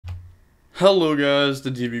Hello guys, the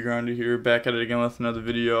DB Grinder here, back at it again with another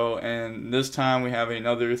video, and this time we have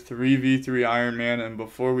another 3v3 Iron Man. And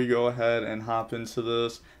before we go ahead and hop into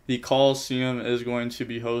this, the Colloseum is going to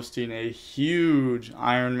be hosting a huge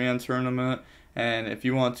Iron Man tournament, and if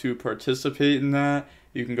you want to participate in that,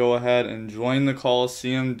 you can go ahead and join the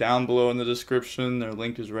Colloseum down below in the description. Their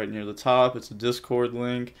link is right near the top. It's a Discord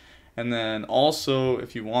link. And then also,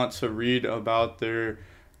 if you want to read about their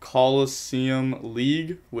Colloseum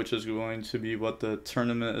League, which is going to be what the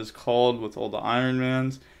tournament is called with all the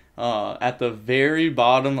Ironmans, at the very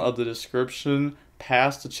bottom of the description,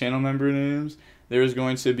 past the channel member names, there is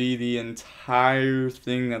going to be the entire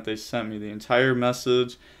thing that they sent me, the entire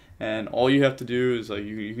message. And all you have to do is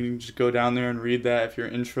you can just go down there and read that if you're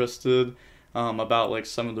interested about like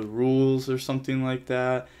some of the rules or something like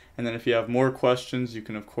that. And then if you have more questions, you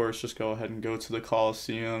can of course just go ahead and go to the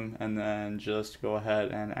Colloseum and then just go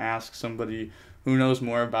ahead and ask somebody who knows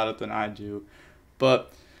more about it than I do.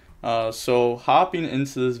 But so hopping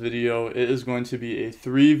into this video, it is going to be a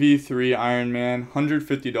 3v3 Ironman,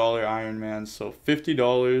 $150 Ironman, so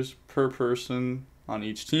 $50 per person on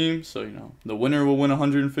each team. So the winner will win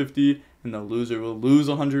 150 and the loser will lose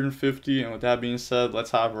 150. And with that being said,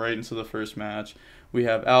 let's hop right into the first match. We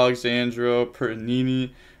have Alexandra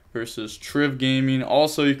Pertinini versus Triv Gaming.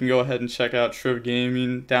 Also, you can go ahead and check out Triv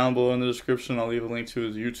Gaming down below in the description. I'll leave a link to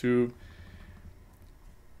his YouTube.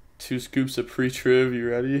 2 scoops of pre-Triv, you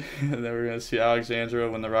ready? And then we're going to see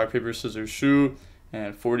Alexandra win the rock, paper, scissors, shoe.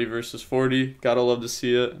 And 40 versus 40. Gotta love to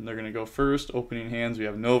see it. And they're going to go first. Opening hands, we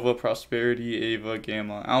have Nova, Prosperity, Ava,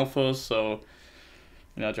 Gamma, Alpha. So,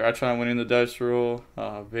 Drytron winning the dice roll.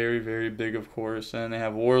 Very, very big, of course. And they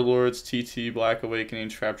have Warlords, TT, Black Awakening,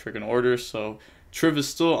 Trap, Trick, and Order. So, Triv is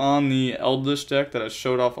still on the Eldlich deck that I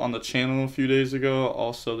showed off on the channel a few days ago.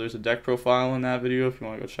 Also, there's a deck profile in that video if you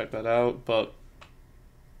want to go check that out. But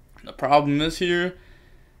the problem is that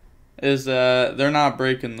they're not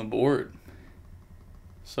breaking the board.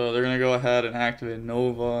 So they're going to go ahead and activate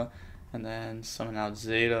Nova and then summon out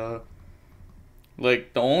Zeta.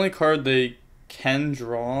 Like, the only card they can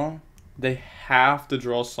draw, they have to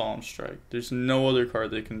draw Solemn Strike. There's no other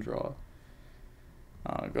card they can draw.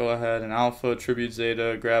 Go ahead and Alpha, Tribute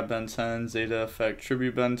Zeta, grab Ben 10, Zeta effect,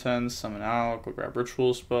 Tribute Ben 10, summon out, go grab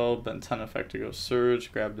Ritual Spell, Ben 10 effect to go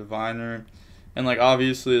Surge, grab Diviner. And like,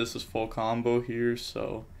 obviously this is full combo here,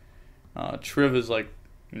 so Triv is like,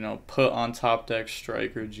 put on top deck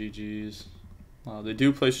strike or GG's. They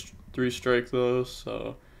do play 3 strike though,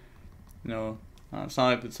 so it's not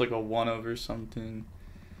like it's like a 1-of or something.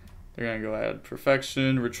 They're gonna go ahead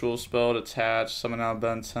Perfection, Ritual Spell, Attach, summon out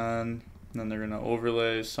Ben 10, and then they're gonna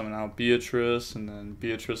overlay, summon out Beatrice, and then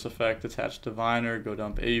Beatrice effect, attach Diviner, go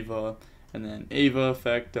dump Ava, and then Ava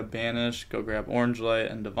effect, banish, go grab Orange Light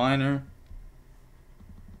and Diviner.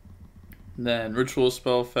 Then Ritual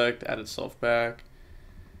Spell effect, add itself back.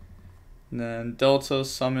 And then Delta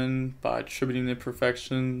summon by attributing the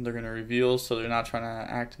Perfection. They're going to reveal, so they're not trying to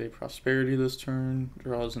activate Prosperity this turn.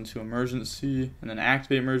 Draws into Emergency. And then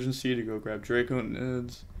activate Emergency to go grab Draco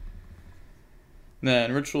Nids.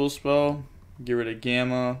 Then Ritual Spell, get rid of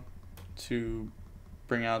Gamma to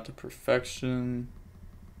bring out the Perfection.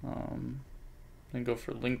 Then go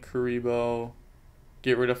for Link Karibo.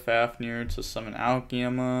 Get rid of Fafnir to summon out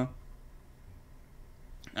Gamma.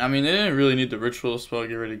 I mean, they didn't really need the Ritual Spell,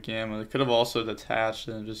 get rid of Gamma. They could have also detached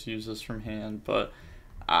and just used this from hand, but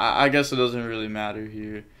I guess it doesn't really matter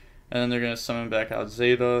here. And then they're going to summon back out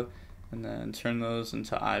Zeta, and then turn those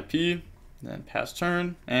into IP, then pass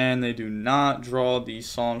turn. And they do not draw the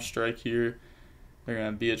Solemn Strike here. They're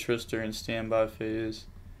going to Beatrice during standby phase.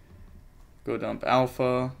 Go dump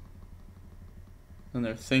Alpha. Then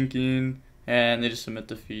they're thinking, and they just submit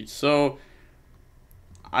defeat. So,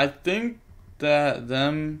 I think that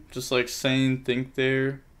them just like saying think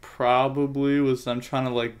there probably was them trying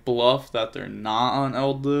to like bluff that they're not on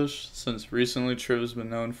Eldlich, since recently Triv has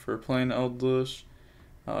been known for playing Eldlich,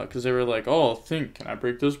 because they were like, oh, think, can I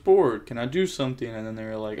break this board, can I do something, and then they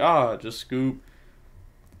were like, just scoop.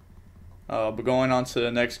 But going on to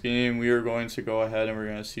the next game, we are going to go ahead and we're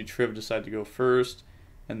going to see Triv decide to go first.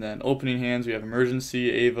 And then opening hands, we have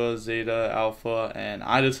Emergency, Ava, Zeta, Alpha, and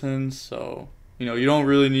Idaton. So you don't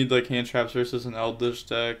really need like hand traps versus an Eldlich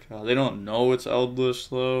deck. They don't know it's Eldlich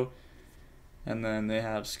though. And then they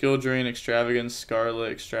have Skill Drain, Extravagance,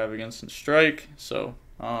 Scarlet, Extravagance, and Strike. So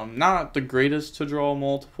not the greatest to draw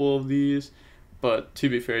multiple of these, but to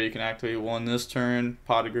be fair, you can activate one this turn,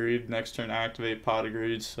 Pot Agreed, next turn activate Pot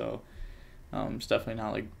Agreed. So it's definitely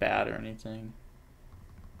not like bad or anything.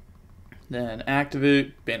 Then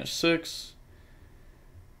activate, banish 6.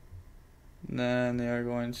 And then they are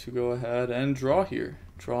going to go ahead and draw here.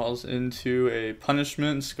 Draws into a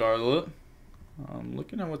Punishment Scarlet.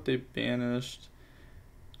 Looking at what they banished.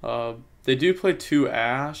 They do play 2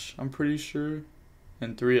 Ash, I'm pretty sure,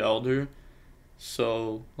 and 3 Elder.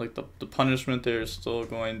 So, like, the punishment there is still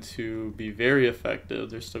going to be very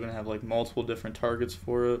effective. They're still going to have, like, multiple different targets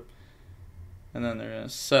for it. And then they're going to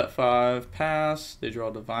set 5, pass. They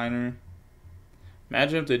draw Diviner.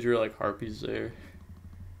 Imagine if they drew, like, Harpies there.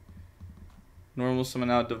 Normal summon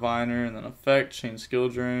out Diviner, and then effect, chain skill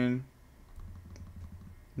drain.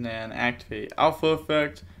 And then activate Alpha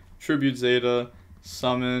effect, tribute Zeta,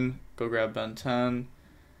 summon, go grab Ben 10.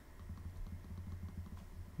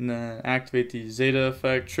 And then activate the Zeta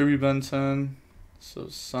effect, tribute Ben 10. So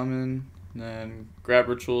summon, and then grab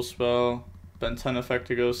Ritual Spell, Ben 10 effect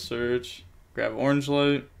to go search, grab Orange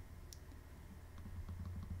Light.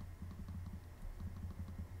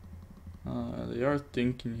 They are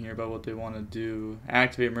thinking here about what they want to do.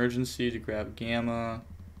 Activate Emergency to grab Gamma.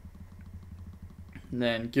 And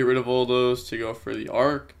then get rid of all those to go for the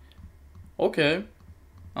Arc. Okay.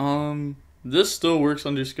 This still works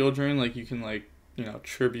under skill drain. Like, you can, like, you know,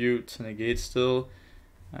 tribute to negate still.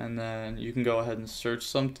 And then you can go ahead and search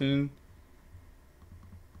something.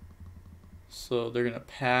 So they're going to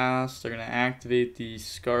pass. They're going to activate the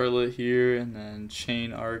Scarlet here. And then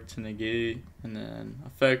chain Arc to negate. And then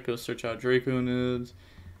effect, go search out Draconids.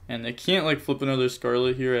 And they can't, like, flip another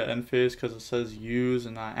Scarlet here at end phase because it says use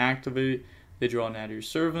and not activate. They draw an Add Your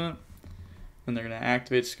Servant. Then they're going to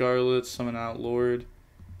activate Scarlet, summon out Lord.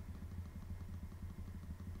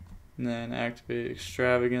 And then activate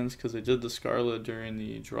Extravagance because they did the Scarlet during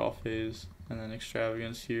the draw phase. And then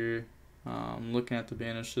Extravagance here. Looking at the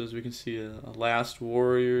banishes, we can see a Last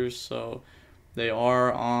Warriors. So they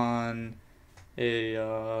are on a...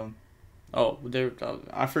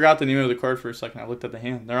 I forgot the name of the card for a second. I looked at the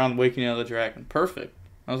hand. They're on Wakening of the Dragon. Perfect.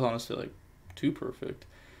 That was honestly, like, too perfect.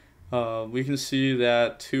 We can see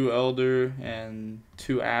that 2 Elder and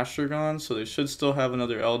 2 Ash are gone, so they should still have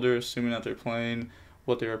another Elder, assuming that they're playing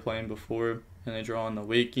what they were playing before. And they draw on the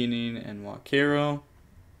Awakening and Wakero.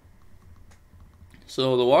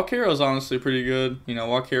 So the Wakero is honestly pretty good. You know,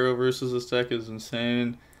 Wakero versus this deck is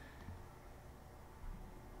insane.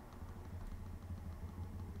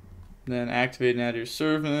 Then activate and add your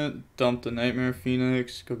Servant, dump the Nightmare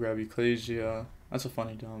Phoenix, go grab Ecclesia. That's a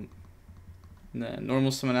funny dump. And then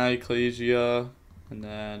normal summon out Ecclesia, and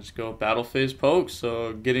then just go battle phase poke.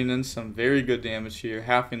 So getting in some very good damage here,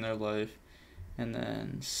 halving their life. And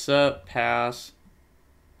then set, pass.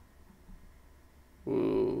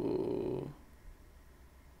 Ooh.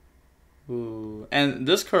 Ooh. And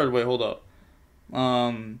this card, wait, hold up.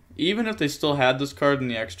 Even if they still had this card in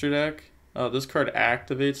the extra deck, this card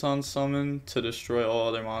activates on summon to destroy all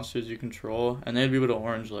other monsters you control, and they'd be able to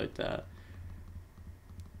Orange Light that.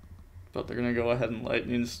 But they're going to go ahead and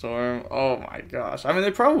Lightning Storm. Oh my gosh. I mean,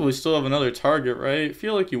 they probably still have another target, right? I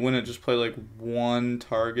feel like you wouldn't just play, like, one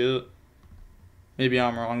target. Maybe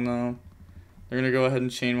I'm wrong, though. They're going to go ahead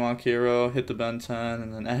and chain Wakero, hit the Ben 10,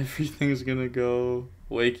 and then everything's going to go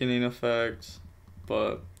Awakening effect.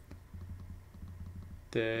 But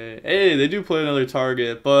they do play another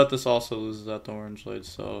target, but this also loses at the Orange Light,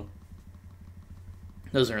 so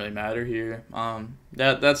it doesn't really matter here.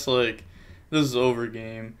 That's like, this is over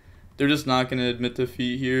game. They're just not going to admit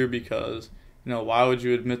defeat here because, you know, why would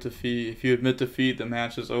you admit defeat? If you admit defeat, the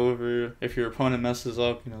match is over. If your opponent messes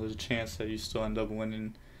up, you know, there's a chance that you still end up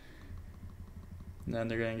winning. And then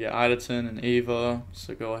they're going to get Idleton and Ava,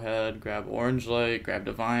 so go ahead, grab Orange Light, grab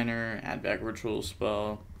Diviner, add back Ritual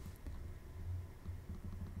Spell.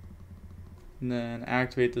 And then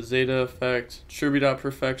activate the Zeta effect, tribute out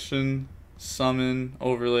Perfection, summon,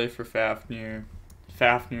 overlay for Fafnir,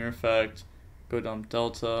 Fafnir effect, go dump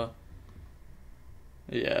Delta.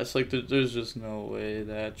 Yeah, it's like there's just no way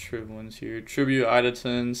that Trib wins here. Tribute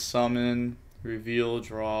Idleton, summon, reveal,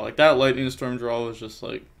 draw. Like, that Lightning Storm draw was just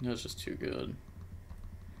like, it was just too good.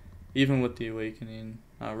 Even with the Awakening.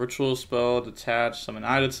 Ritual Spell, detach, summon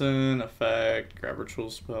Idleton, effect, grab Ritual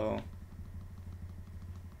Spell.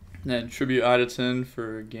 And then tribute Idleton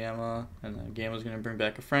for Gamma, and then Gamma's going to bring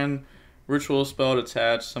back a friend. Ritual Spell,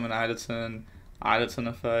 detach, summon Idleton, Idleton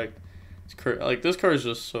effect. It's like, this card is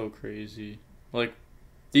just so crazy. Like,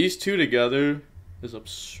 these two together is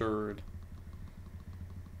absurd.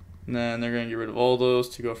 And then they're going to get rid of all those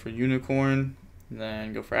to go for Unicorn. And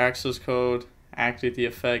then go for Access Code. Activate the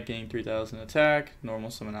effect, gain 3000 attack.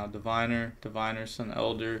 Normal summon out Diviner. Diviner summon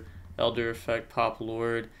Elder. Elder effect, pop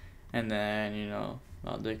Lord. And then, you know,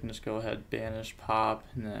 they can just go ahead, banish, pop,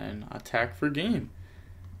 and then attack for game.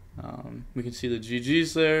 We can see the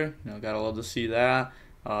GGs there. You know, gotta love to see that.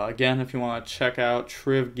 Again, if you want to check out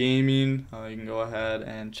Triv Gaming, you can go ahead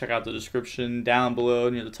and check out the description down below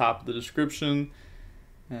near the top of the description.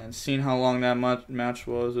 And seeing how long that match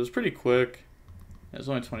was, it was pretty quick. It was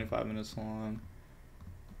only 25 minutes long.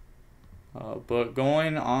 But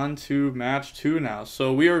going on to match 2 now.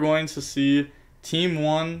 So we are going to see Team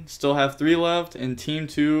 1 still have 3 left, and Team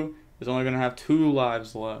 2 is only going to have 2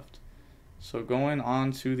 lives left. So going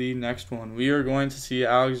on to the next one, we are going to see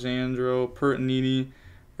Alexandro Pertinini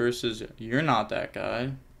versus You're Not That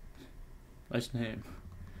Guy. Nice name.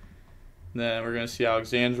 Then we're going to see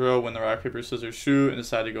Alexandro win the rock, paper, scissors, shoot and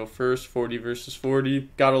decide to go first, 40 versus 40.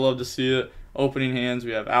 Gotta love to see it. Opening hands,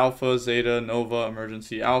 we have Alpha, Zeta, Nova,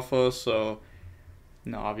 Emergency, Alpha. So,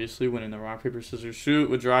 you know, obviously winning the rock, paper, scissors, shoot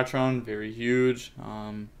with Drytron, very huge.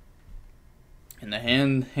 And the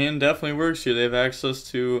hand definitely works here. They have access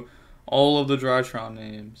to all of the Drytron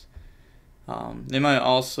names. They might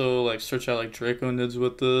also like search out like Draconids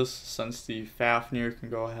with this, since the Fafnir can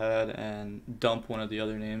go ahead and dump one of the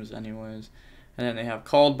other names anyways. And then they have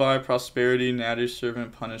Called By, Prosperity, Natty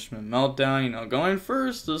Servant, Punishment, Meltdown. You know, going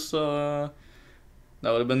first, this that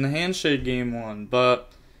would have been the handshake game one.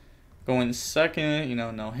 But going second, you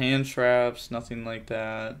know, no hand traps, nothing like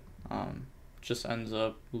that. Just ends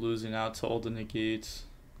up losing out to all the negates.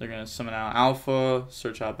 They're gonna summon out Alpha,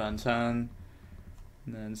 search out Ben 10.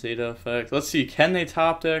 And then Zeta effect. Let's see, can they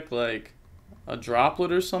top deck like a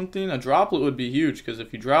droplet or something? A droplet would be huge, because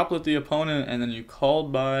if you droplet the opponent and then you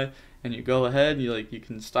Called By and you go ahead, you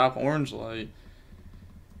can stop Orange Light.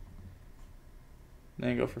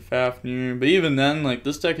 Then go for Fafnir. But even then, like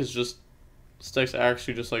this deck's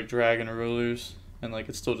actually just like Dragon or Rulers, and like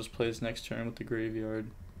it still just plays next turn with the graveyard.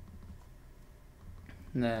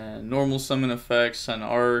 And then normal summon effects, send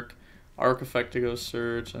Arc effect to go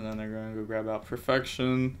search, and then they're going to go grab out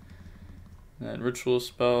Perfection. And then ritual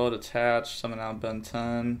spell, attach, summon out Ben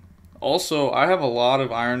 10. Also, I have a lot of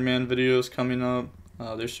IronMan videos coming up.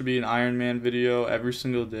 There should be an IronMan video every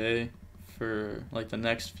single day for like the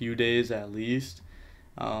next few days at least.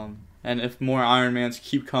 And if more IronMans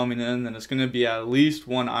keep coming in, then it's going to be at least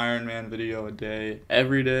one IronMan video a day,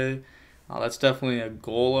 every day. That's definitely a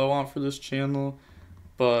goal I want for this channel.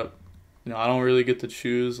 But you know, I don't really get to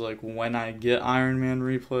choose like when I get IronMan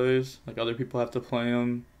replays. Like other people have to play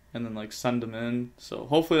them and then like send them in. So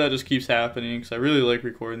hopefully that just keeps happening, because I really like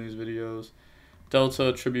recording these videos.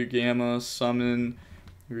 Delta, Tribute Gamma, Summon,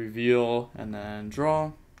 Reveal, and then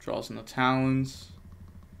Draw. Draws in the Talons.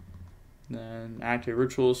 Then activate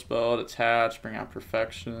Ritual Spell, attach, bring out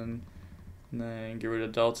Perfection. And then get rid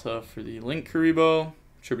of Delta for the Link Karibo.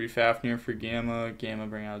 Tribute Fafnir for Gamma. Gamma,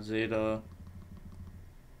 bring out Zeta.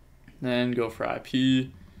 Then go for IP,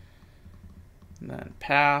 and then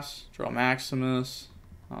pass, draw Maximus.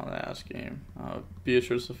 Oh, that's game.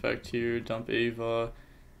 Beatrice effect here, dump Ava,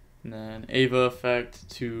 and then Ava effect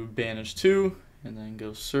to banish 2, and then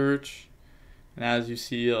go search. And as you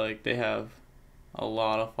see, like they have a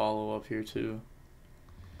lot of follow up here too.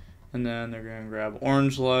 And then they're gonna grab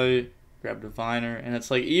Orange Light, grab Diviner, and it's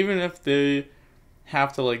like even if they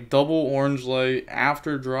have to like double Orange Light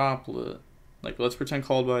after Droplet. Like, let's pretend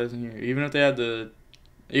Called By isn't here. Even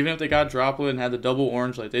if they got Droplet and had the double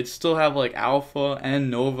Orange Light, they'd still have like Alpha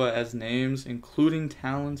and Nova as names, including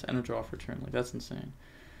Talents and a draw for turn. Like, that's insane.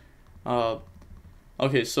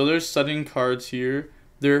 Okay, so they're setting cards here.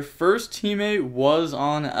 Their first teammate was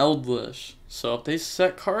on Eldlich. So if they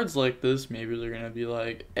set cards like this, maybe they're gonna be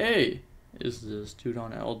like, hey, is this dude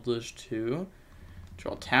on Eldlich too?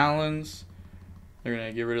 Draw Talons. They're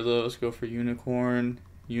gonna get rid of those, go for Unicorn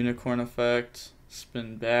effect,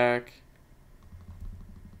 spin back.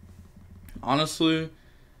 Honestly,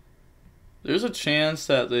 there's a chance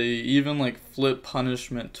that they even like flip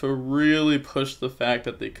Punishment to really push the fact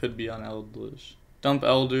that they could be on Eldlich. Dump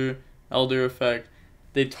Elder effect.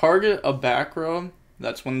 They target a back row.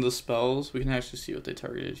 That's one of the spells. We can actually see what they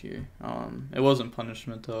targeted here. It wasn't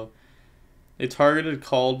Punishment though. They targeted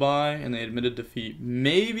Called By and they admitted defeat.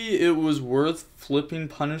 Maybe it was worth flipping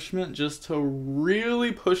Punishment just to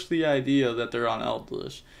really push the idea that they're on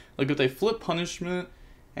Eldlich. Like if they flip Punishment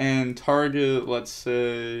and target, let's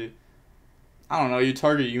say, I don't know, you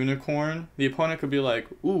target Unicorn, the opponent could be like,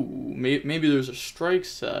 ooh, maybe there's a strike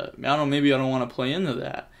set. I don't know, maybe I don't want to play into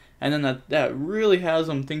that. And then that really has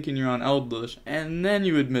them thinking you're on Eldlich, and then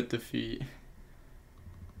you admit defeat.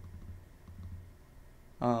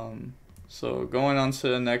 So going on to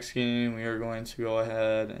the next game, we are going to go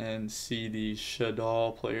ahead and see the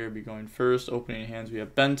Shadal player be going first. Opening hands, we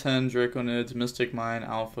have Ben 10, Draconids, Mystic Mine,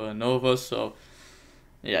 Alpha, and Nova. So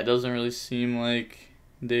yeah, it doesn't really seem like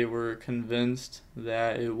they were convinced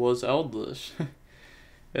that it was Eldlich.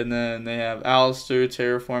 And then they have Alistair,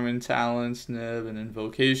 Terraforming Talents, Nib, and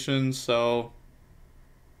Invocation. So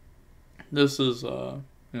this is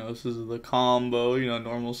this is the combo.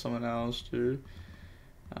 Normal summon Alistair,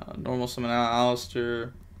 normal summon out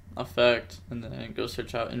Alistair, effect, and then go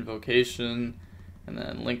search out Invocation, and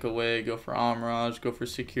then link away, go for Omraj, go for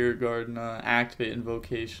Secure Gardena, activate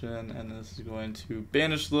Invocation, and this is going to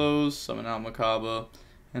banish those, summon out Makaba,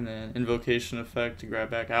 and then Invocation effect to grab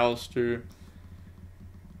back Alistair.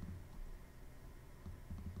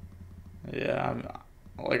 Yeah,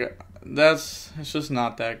 it's just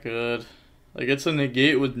not that good. Like, it's a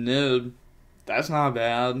negate with Nib. That's not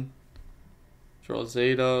bad. Draw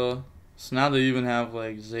Zeta. So now they even have,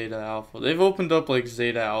 like, Zeta Alpha. They've opened up, like,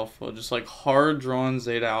 Zeta Alpha. Just, like, hard drawn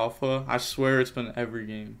Zeta Alpha. I swear it's been every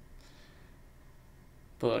game.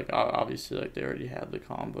 But, like, obviously, like, they already had the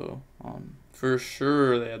combo. For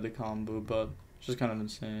sure they had the combo, but it's just kind of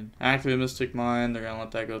insane. Activate Mystic Mind. They're going to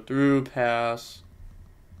let that go through. Pass.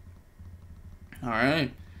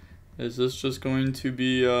 Alright. Is this just going to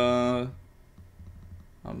be a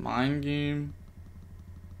mind game?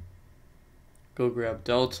 Go grab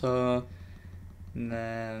Delta. And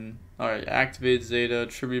then, alright, activate Zeta,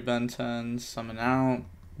 tribute Ben 10, summon out.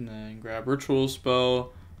 And then grab Ritual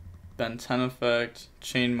Spell, Ben 10 effect,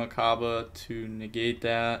 chain Makaba to negate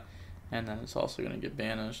that. And then it's also going to get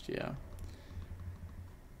banished, yeah.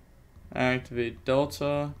 Activate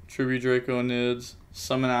Delta, tribute Draco Nids,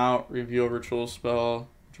 summon out, reveal Ritual Spell,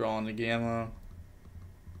 draw on the Gamma.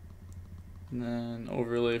 And then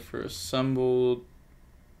overlay for assembled,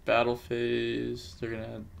 battle phase. They're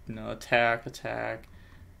gonna attack,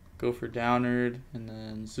 go for Downard, and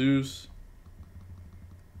then Zeus.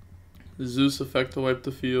 The Zeus effect to wipe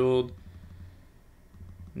the field.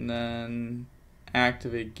 And then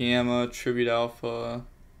activate Gamma, tribute Alpha,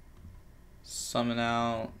 summon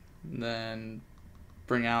out, and then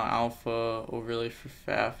bring out Alpha, overlay for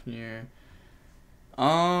Fafnir.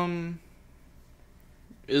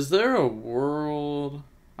 Is there a world?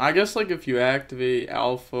 I guess, like, if you activate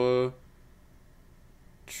Alpha,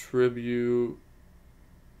 tribute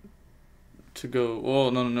to go. Oh,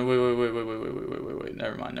 no, wait.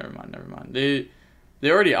 Never mind. They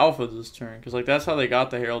already alphaed this turn, because, like, that's how they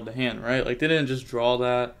got the Herald to hand, right? Like, they didn't just draw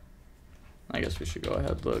that. I guess we should go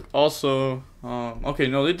ahead look. Also, okay,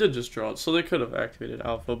 no, they did just draw it, so they could have activated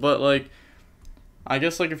Alpha, but, like, I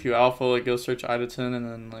guess, like, if you Alpha, like, go search Idaten and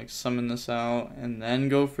then, like, summon this out and then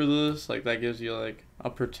go for this, like, that gives you, like, a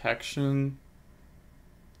protection.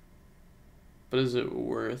 But is it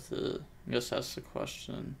worth it? I guess that's the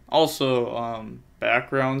question. Also,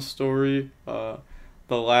 background story, the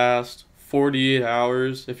last 48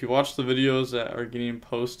 hours, if you watch the videos that are getting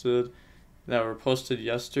posted, that were posted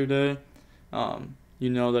yesterday, you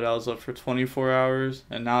know that I was up for 24 hours,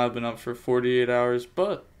 and now I've been up for 48 hours,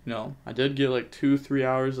 but, I did get like 2-3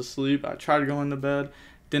 hours of sleep. I tried going to bed,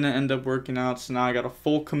 didn't end up working out, so now I got a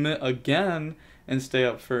full commit again and stay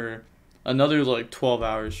up for another like 12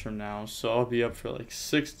 hours from now, so I'll be up for like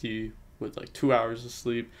 60 with like 2 hours of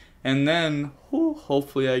sleep, and then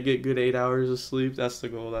hopefully I get good 8 hours of sleep. That's the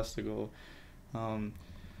goal. But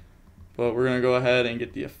we're gonna go ahead and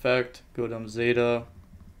get the effect, go down Zeta,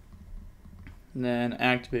 and then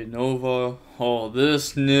activate Nova. Oh,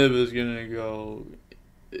 this Nib is gonna go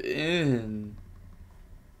in.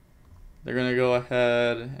 They're gonna go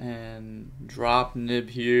ahead and drop Nib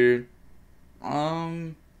here.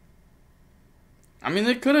 I mean,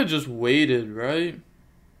 they could have just waited, right?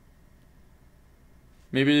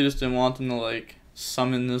 Maybe they just didn't want them to, like,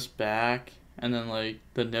 summon this back and then, like,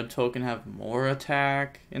 the Nib token have more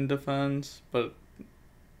attack and defense, but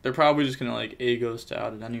they're probably just gonna, like, A-Ghost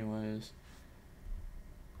out it anyways.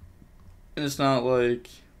 And it's not like,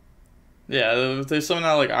 yeah, if they summon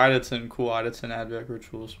out, like, Idaten, cool, Idaten, add back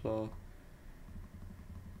Ritual Spell.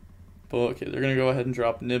 But, okay, they're gonna go ahead and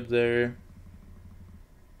drop Nib there.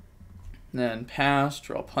 Then pass,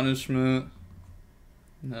 draw Punishment.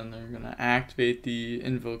 And then they're going to activate the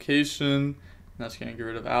Invocation. And that's going to get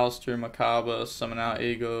rid of Alistair, Makaba, summon out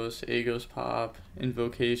Agos pop,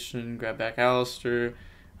 Invocation, grab back Alistair.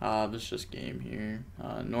 This is just game here.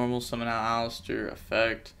 Normal, summon out Alistair,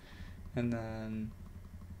 effect. And then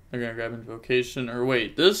they're going to grab Invocation. Or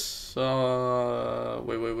wait, this, wait.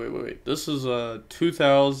 This is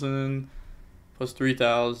 2,000 plus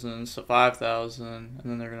 3,000, so 5,000. And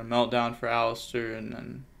then they're going to melt down for Alistair, and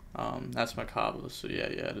then that's Makaba, so yeah,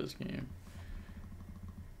 it is game.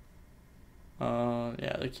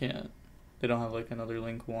 Yeah, they don't have like another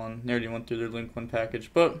Link 1. They already went through their Link 1 package,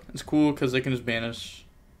 but it's cool because they can just banish.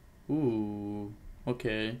 Ooh,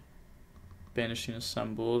 okay. Banishing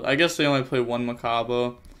assembled. I guess they only play one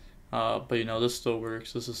Makaba. But you know, this still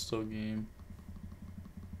works. This is still game.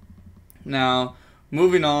 Now,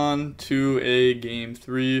 moving on to a game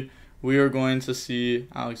 3, we are going to see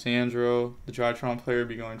Alexandro, the Drytron player,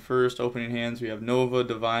 be going first. Opening hands, we have Nova,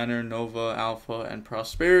 Diviner, Nova, Alpha, and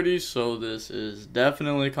Prosperity. So this is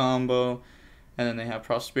definitely combo. And then they have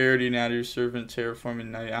Prosperity, Nadir Servant, Terraforming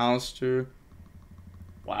Knight, Alistair.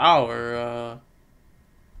 Wow,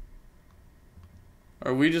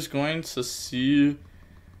 are we just going to see...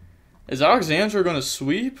 Is Alexandro going to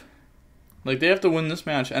sweep? Like, they have to win this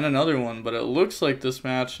match and another one, but it looks like this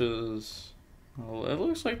match is... Well, it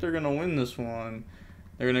looks like they're going to win this one.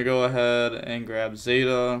 They're going to go ahead and grab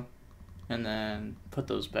Zeta and then put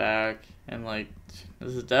those back. And, like,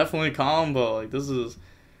 this is definitely combo. Like, this is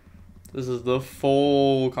the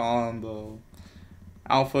full combo.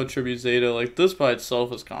 Alpha, Tribute, Zeta. Like, this by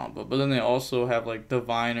itself is combo. But then they also have, like,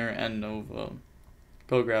 Diviner and Nova.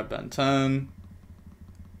 Go grab Ben 10.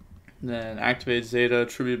 Then activate Zeta,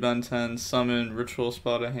 Tribute Ben 10, Summon, Ritual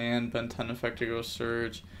Spell to hand, Ben 10 effect to go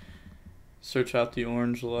search. Search out the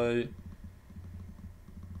orange light.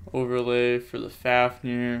 Overlay for the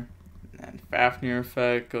Fafnir. And Fafnir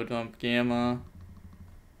effect, go dump Gamma.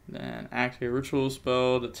 Then activate Ritual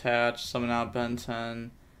Spell, detach, summon out Ben 10.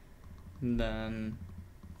 And then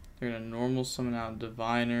they're going to normal summon out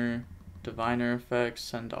Diviner. Diviner effect,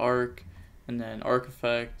 send Arc. And then Arc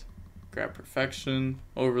effect. Grab Perfection,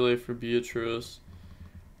 overlay for Beatrice,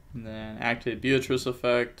 and then activate Beatrice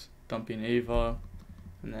effect, dumping Ava,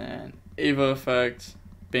 and then Ava effect,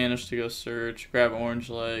 banish to go search, grab Orange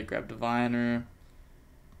Light, grab Diviner,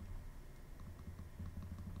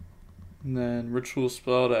 and then Ritual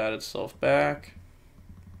Spell to add itself back,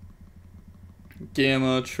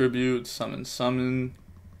 Gamma, Tribute, Summon,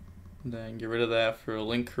 then get rid of that for a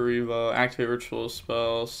Link Karibo, activate Ritual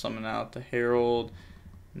Spell, summon out the Herald.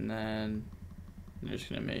 And then they're just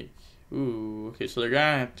going to make... Ooh, okay, so they're going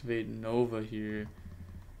to activate Nova here.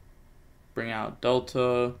 Bring out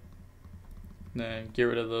Delta. Then get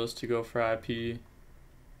rid of those to go for IP.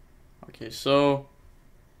 Okay, so...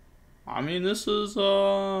 I mean, this is,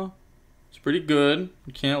 it's pretty good.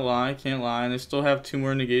 You can't lie, And they still have 2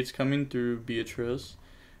 more negates coming through Beatrice.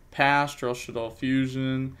 Pass, draw Shaddoll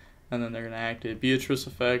Fusion. And then they're going to activate Beatrice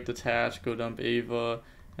effect, attach, go dump Ava.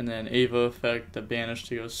 And then Ava effect, the banish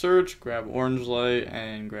to go search, grab Orange Light,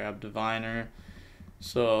 and grab Diviner.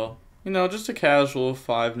 So, you know, just a casual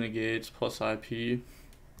 5 negates plus IP.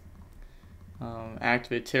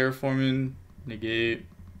 Activate Terraforming, negate.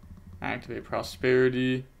 Activate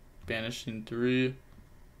Prosperity, banishing 3,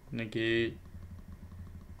 negate.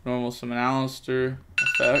 Normal summon Alistair,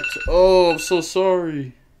 effect. Oh, I'm so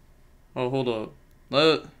sorry. Oh, hold up.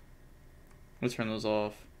 Let me turn those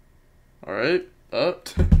off. Alright.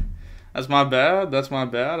 That's my bad. I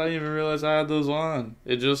didn't even realize I had those on.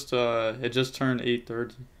 It just turned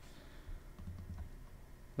 8:30.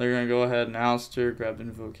 They're gonna go ahead and Alistair, grab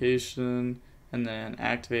Invocation, and then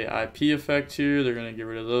activate IP effect here. They're gonna get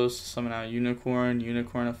rid of those to summon out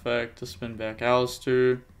Unicorn effect to spin back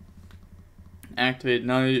Alistair. Activate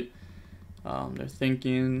Knight. They're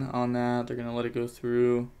thinking on that. They're gonna let it go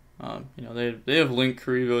through. You know, they have Link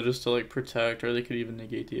Karibo just to like protect, or they could even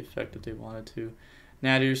negate the effect if they wanted to.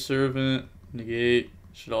 Nadir Servant, negate,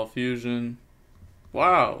 Shaddoll Fusion.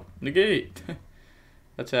 Wow, negate.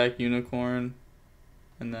 Attack Unicorn.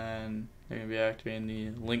 And then they're going to be activating the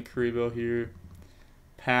Link Karibo here.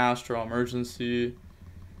 Pass, draw Emergency.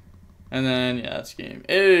 And then, yeah, that's game.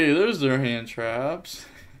 Hey, there's their hand traps.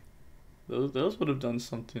 Those would have done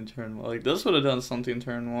something turn 1. Like, this would have done something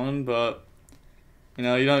turn 1, but... You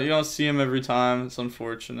know, you don't see him every time. It's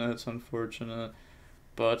unfortunate.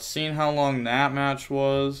 But seeing how long that match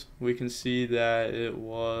was, we can see that it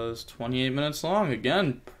was 28 minutes long.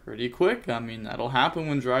 Again, pretty quick. I mean, that'll happen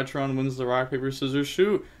when Drytron wins the rock, paper, scissors,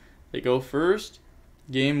 shoot. They go first.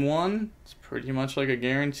 Game 1, it's pretty much like a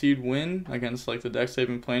guaranteed win against like the decks they've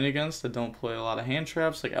been playing against that don't play a lot of hand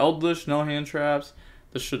traps. Like Eldlich, no hand traps.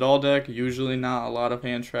 The Shaddoll deck, usually not a lot of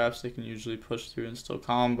hand traps. They can usually push through and still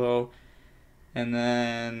combo. And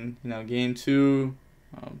then, you know, game 2,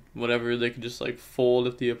 whatever, they could just like fold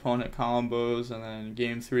if the opponent combos. And then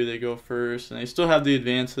game 3, they go first. And they still have the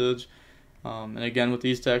advantage. And again, with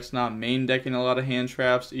these decks not main decking a lot of hand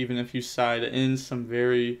traps, even if you side in some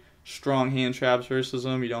very strong hand traps versus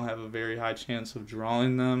them, you don't have a very high chance of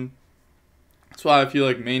drawing them. That's why I feel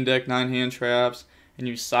like main deck 9 hand traps and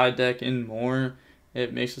you side deck in more,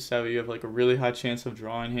 it makes it so you have like a really high chance of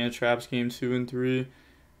drawing hand traps game 2 and 3.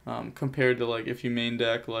 Compared to like if you main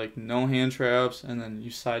deck like no hand traps and then you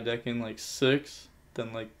side deck in like 6,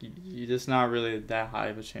 then like you just not really that high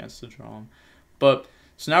of a chance to draw them. But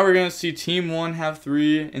So now we're going to see Team 1 have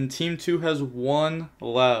 3, and Team 2 has 1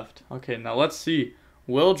 left. Okay, now let's see.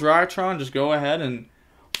 Will Drytron just go ahead and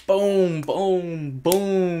boom, boom,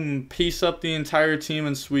 boom, piece up the entire team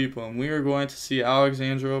and sweep them? We are going to see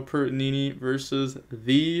Alexandro Pertinini versus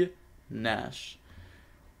the Nesh.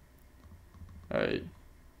 Alright.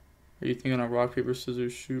 Are you thinking on rock, paper,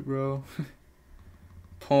 scissors, shoot, bro?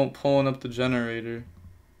 Pulling up the generator.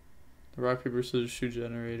 The rock, paper, scissors, shoot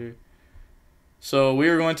generator. So we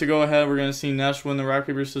are going to go ahead. We're going to see Nesh win the rock,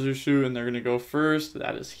 paper, scissors, shoot, and they're going to go first.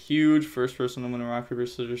 That is huge. First person to win a rock, paper,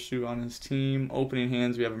 scissors, shoot on his team. Opening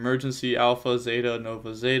hands, we have Emergency, Alpha, Zeta,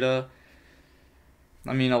 Nova, Zeta.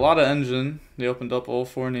 I mean, a lot of engine. They opened up all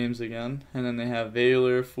 4 names again. And then they have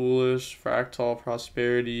Valor, Foolish, Fractal,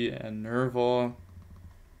 Prosperity, and Nerval.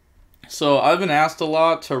 So I've been asked a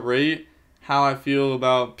lot to rate how I feel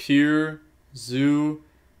about Pure, Zoo,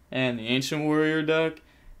 and the Ancient Warrior deck.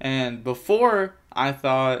 And before, I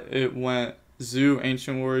thought it went Zoo,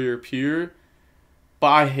 Ancient Warrior, Pure. But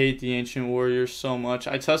I hate the Ancient Warrior so much.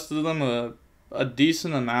 I tested them a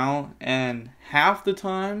decent amount, and half the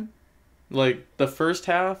time, like the first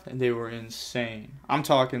half, they were insane. I'm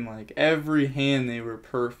talking like every hand they were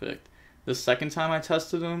perfect. The second time I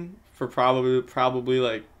tested them for probably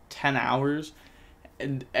like 10 hours,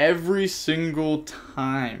 and every single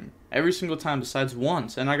time besides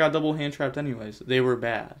once, and I got double hand trapped anyways, they were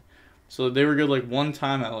bad. So they were good like one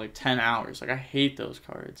time at like 10 hours. Like, I hate those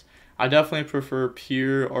cards. I definitely prefer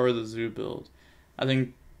Pure or the Zoo build. I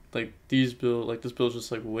think like this build is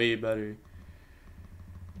just like way better.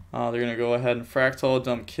 They're gonna go ahead and Fractal,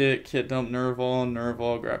 dump Kit dump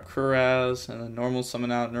Nerval, grab Kuraz, and then normal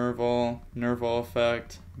summon out Nerval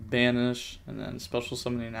effect, banish, and then special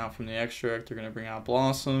summoning out from the extract. They're gonna bring out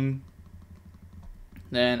Blossom,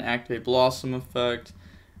 then activate Blossom effect,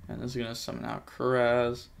 and this is gonna summon out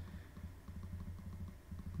Kuraz.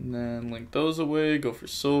 And then link those away, go for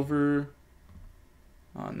Silver.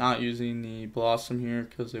 Not using the Blossom here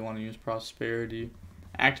because they want to use Prosperity.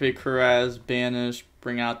 Activate Kuraz, banish,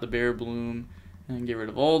 bring out the Bear Bloom, and get rid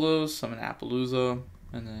of all those. Summon Appaloosa,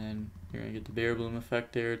 and then you're going to get the Bear Bloom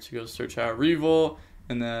effect there to go search out Revolt,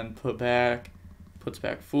 and then puts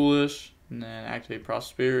back Foolish, and then activate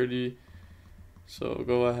Prosperity. So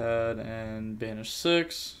go ahead and banish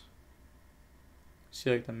 6. See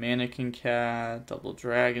like the Mannequin Cat, Double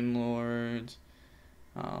Dragon Lord,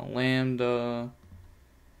 Lambda.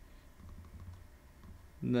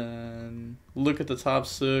 Then look at the top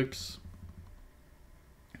 6.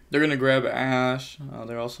 They're gonna grab Ash.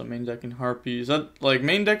 They're also main decking Harpies. That, like,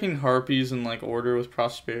 main decking Harpies in like order with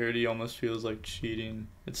Prosperity almost feels like cheating.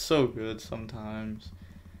 It's so good sometimes.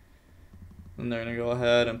 And they're gonna go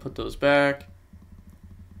ahead and put those back.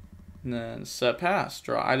 And then set pass,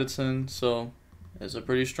 draw Idleton. So it's a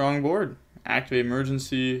pretty strong board. Activate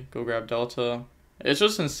Emergency, go grab Delta. It's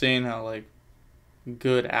just insane how like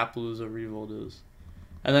good Appaloosa Revolt is.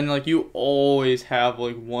 And then like you always have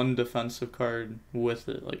like one defensive card with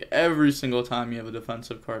it. Like every single time you have a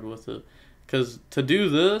defensive card with it. Because to do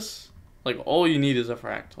this, like all you need is a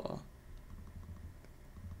Fractal.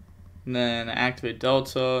 And then activate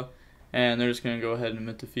Delta. And they're just going to go ahead and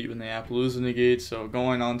emit defeat when the Appaloosa negates. So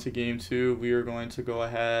going on to game 2, we are going to go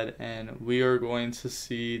ahead and we are going to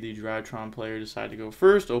see the Drytron player decide to go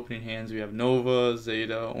first. Opening hands, we have Nova,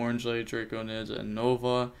 Zeta, Orange Light, Draco Nids, and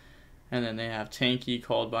Nova. And then they have Tanky,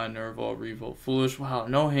 Called by Nerval, Revolt, Foolish. Wow,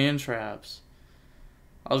 no hand traps.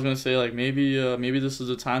 I was going to say, like, maybe this is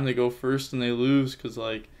the time they go first and they lose. Because,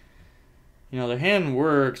 like, you know, their hand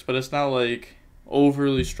works, but it's not, like,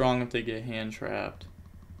 overly strong if they get hand trapped.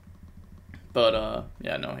 But,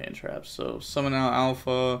 yeah, no hand traps. So, summon out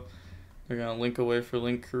Alpha. They're going to link away for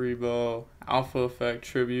Link Karibo. Alpha effect,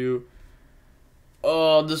 Tribute.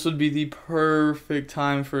 Oh, this would be the perfect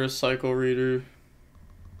time for a Cycle Reader.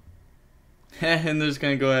 And they're just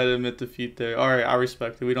going to go ahead and admit defeat there. Alright, I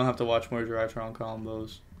respect it. We don't have to watch more Drytron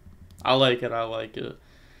combos. I like it. And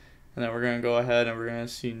then we're going to go ahead and we're going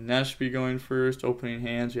to see Nesh be going first. Opening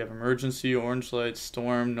hands, we have Emergency, Orange Light,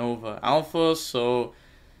 Storm, Nova, Alpha. So,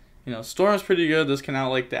 you know, Storm's pretty good. This can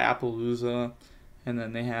out like the Appaloosa. And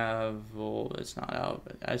then they have, well, it's not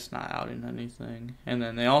out in anything. And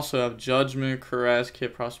then they also have Judgment, Kuraz,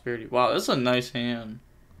 Kit, Prosperity. Wow, that's a nice hand.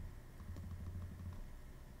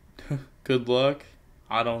 Good luck.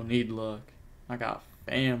 I don't need luck. I got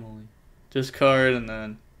family. Discard and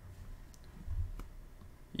then.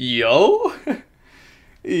 Yo?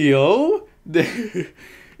 Yo?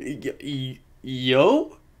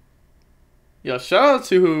 Yo? Yo, shout out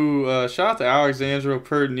to Alexandro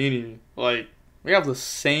Pertinini. Like, we have the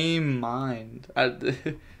same mind.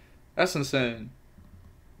 That's insane.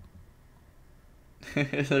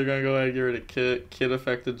 They're gonna go ahead and get rid of Kit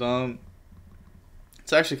effect to dump.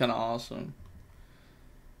 It's actually kind of awesome.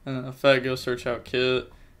 And effect, go search out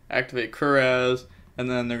Kit, activate Kuraz, and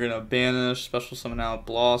then they're gonna banish, special summon out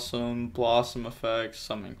Blossom effect,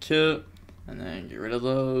 summon Kit, and then get rid of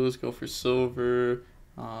those, go for silver.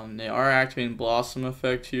 They are activating Blossom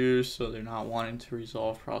effect here, so they're not wanting to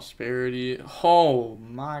resolve Prosperity. Oh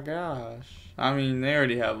my gosh. I mean, they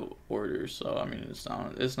already have orders, so I mean,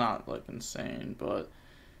 it's not like insane, but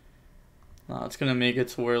it's gonna make it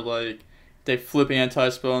to where like they flip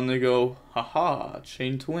anti-spell and they go, haha,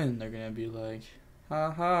 chain twin. They're gonna be like,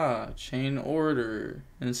 haha, chain order,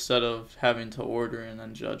 instead of having to order and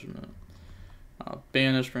then judgment.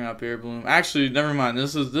 Banish, bring out Bear Bloom. Actually, never mind.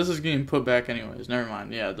 This is getting put back anyways. Never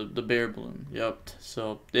mind. Yeah, the Bear Bloom. Yep.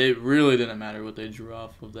 So it really didn't matter what they drew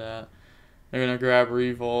off of that. They're gonna grab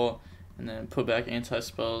Revolt and then put back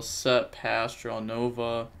anti-spells, set, pass, draw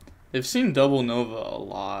Nova. They've seen double Nova a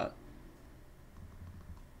lot.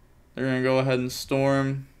 They're gonna go ahead and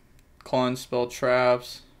storm, call in spell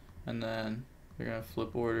traps, and then they're gonna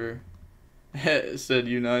flip order. It said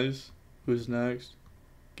you nice. Who's next?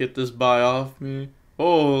 Get this buy off me.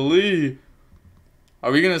 Holy!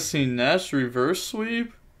 Are we gonna see Nesh reverse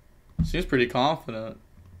sweep? Seems pretty confident.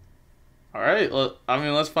 Alright,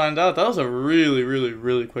 let's find out. That was a really, really,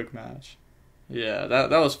 really quick match. Yeah, that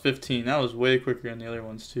was 15. That was way quicker than the other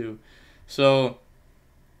ones too. So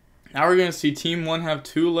now we're gonna see Team 1 have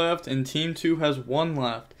 2 left and Team 2 has 1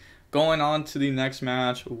 left. Going on to the next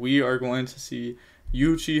match, we are going to see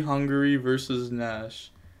Yuchi Hungary versus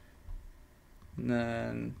Nesh. And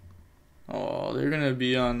then, they're gonna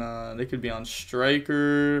be on. They could be on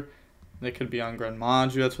Striker. They could be on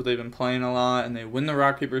Grandmaju. That's what they've been playing a lot. And they win the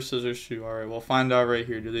rock paper scissors shoe. All right, we'll find out right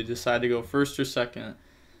here. Do they decide to go first or second?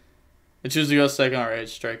 They choose to go second. All right,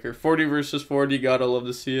 Striker. 40 versus 40. Gotta love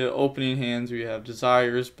to see it. Opening hands. We have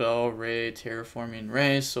Desires, Bell, Ray, Terraforming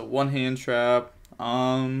Ray. So 1 hand trap.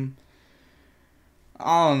 I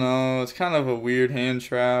don't know. It's kind of a weird hand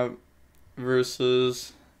trap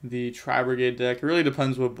versus the Tri-Brigade deck. It really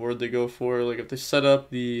depends what board they go for. Like, if they set up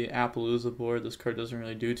the Appaloosa board, this card doesn't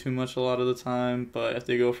really do too much a lot of the time. But if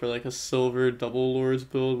they go for, like, a silver double Lords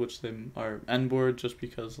build, which they are end board, just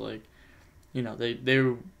because, like, you know, they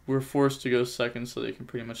were forced to go second, so they can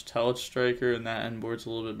pretty much tell it's Striker, and that end board's a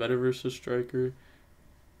little bit better versus Striker.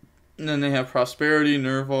 And then they have Prosperity,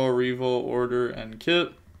 Nerval, Revolt, Order, and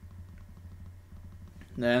Kit.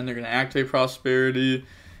 Then they're going to activate Prosperity,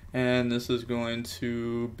 and this is going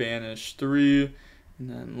to banish 3. And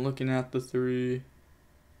then looking at the 3,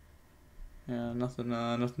 yeah,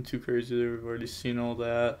 nothing too crazy there. We've already seen all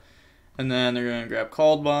that. And then they're going to grab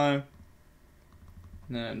Called By, and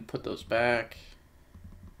then put those back.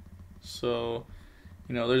 So,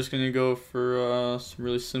 you know, they're just going to go for some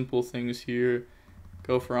really simple things here.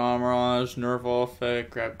 Go for Amirage, Nerval effect,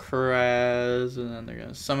 grab Kuraz, and then they're going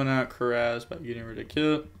to summon out Kuraz by getting rid of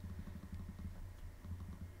Kit.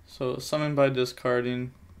 So summon by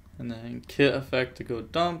discarding, and then Kit effect to go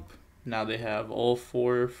dump. Now they have all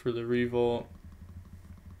 4 for the Revolt.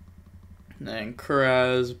 And then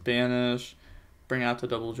Kuraz, banish, bring out the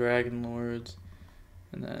double Dragon Lords.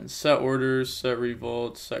 And then set orders, set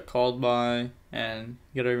Revolt, set Called By, and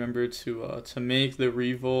you gotta remember to make the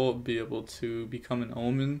Revolt be able to become an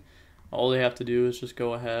Omen. All they have to do is just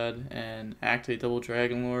go ahead and activate double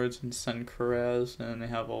Dragon Lords and send Kuraz, and they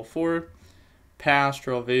have all 4. Pass,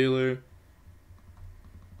 draw Valor.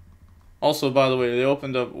 Also, by the way, they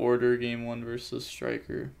opened up Order game 1 versus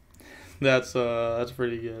Striker. That's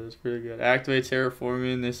pretty good. It's pretty good. Activate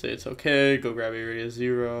Terraforming. They say it's okay. Go grab Area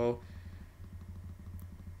 0.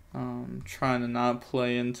 Trying to not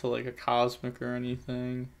play into like a Cosmic or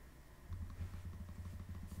anything.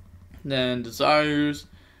 Then Desires,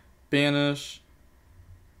 banish.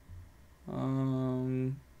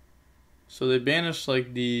 So they banish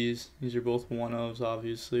like these. These are both 1-ofs,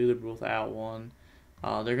 obviously. They're both at 1.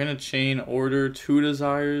 They're gonna chain order 2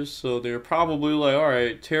 Desires, so they're probably like,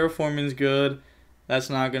 alright, Terraforming's good. That's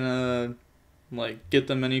not gonna like get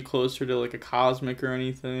them any closer to like a Cosmic or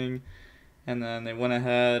anything. And then they went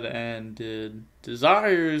ahead and did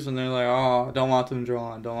Desires, and they're like, oh, I don't want them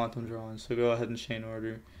drawn, so go ahead and chain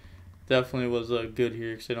order. Definitely was good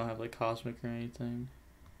here because they don't have like Cosmic or anything.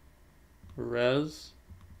 Res?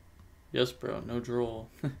 Yes, bro, no droll.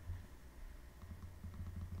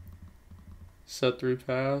 Set 3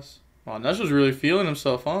 pass. Wow, Nesh was really feeling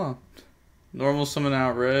himself, huh? Normal summon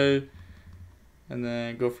out Ray, and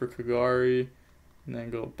then go for Kagari. And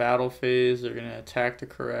then go battle phase. They're going to attack the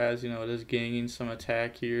Kuraz. You know, it is gaining some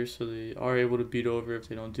attack here, so they are able to beat over if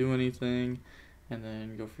they don't do anything. And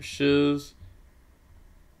then go for Shiz.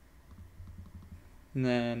 And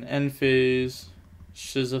then end phase,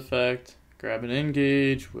 Shiz effect, grab an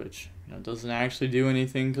engage, which doesn't actually do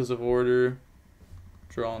anything because of order.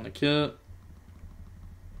 Draw on the kit.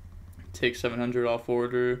 Take 700 off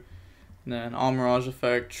order. And then Mirage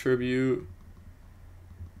effect, tribute.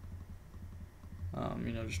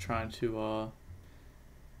 Just trying to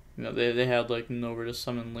they had like nowhere to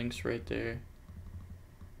summon links right there.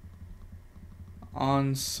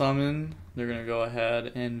 On summon, they're gonna go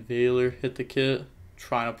ahead and Valor hit the kit,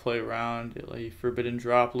 trying to play around a Forbidden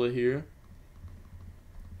Droplet here.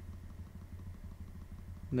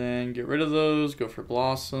 Then get rid of those, go for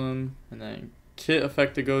Blossom, and then kit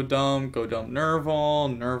effect to go dump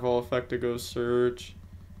Nerval effect to go search.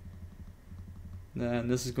 Then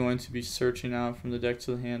this is going to be searching out from the deck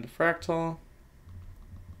to the hand to Fractal.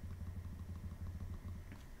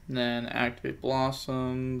 And then activate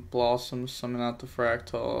Blossom, summon out the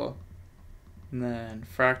Fractal. And then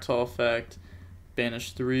Fractal effect,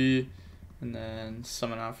 banish 3. And then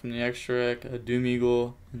summon out from the extra deck a Doom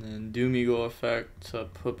Eagle. And then Doom Eagle effect to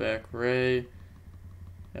put back Ray.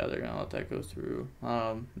 Yeah, they're going to let that go through.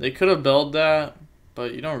 They could have belled that,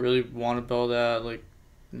 but you don't really want to bell that. Like,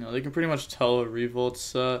 they can pretty much tell a Revolt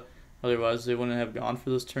set. Otherwise, they wouldn't have gone for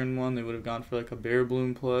this turn 1. They would have gone for like a Bear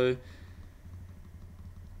Bloom play.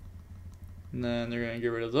 And then they're going to get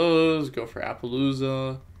rid of those, go for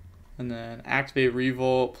Appaloosa, and then activate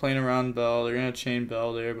Revolt, playing around Bell. They're going to chain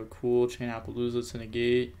Bell there, but cool, chain Appaloosa to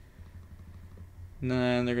negate. And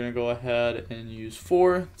then they're going to go ahead and use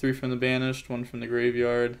 4, 3 from the banished, 1 from the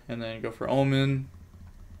graveyard, and then go for Omen.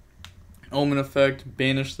 Omen effect,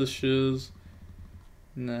 banish the Shiz,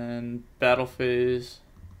 and then battle phase.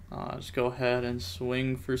 Just go ahead and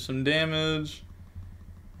swing for some damage,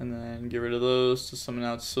 and then get rid of those to summon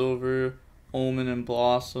out Silver. Omen and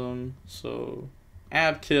Blossom. So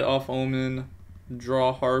add kit off Omen,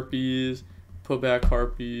 draw Harpies, put back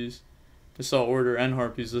Harpies. They saw order and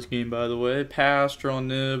Harpies this game, by the way. Pass, draw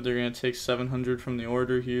Nib. They're going to take 700 from the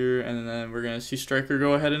order here, and then we're going to see Striker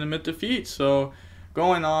go ahead and admit defeat. So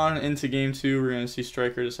going on into game 2, we're going to see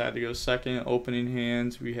Striker decide to go second. Opening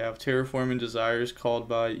hands, we have Terraforming Desires called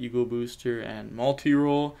by Eagle Booster and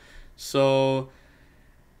Multi-Roll. So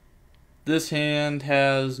this hand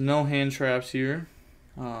has no hand traps here.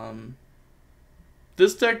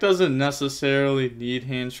 This deck doesn't necessarily need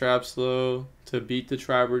hand traps though to beat the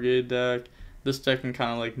Tri-Brigade deck. This deck can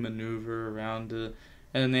kind of like maneuver around it.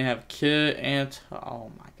 And then they have kit and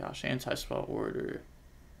oh my gosh, anti-spell order.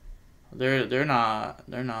 They're not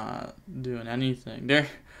doing anything.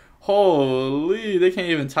 Holy, they can't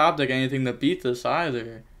even top deck anything to beat this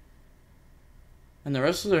either. And the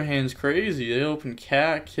rest of their hand's crazy. They open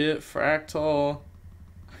Cat, Kit, Fractal.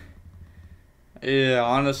 Yeah,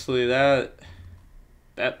 honestly,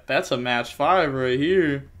 that's a match 5 right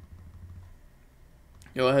here.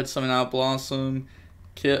 Go ahead, summon out Blossom,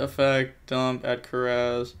 Kit effect, dump, add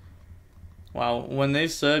Karaz. Wow, when they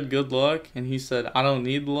said good luck, and he said I don't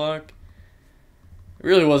need luck, it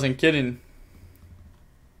really wasn't kidding.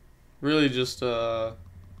 Really just, well,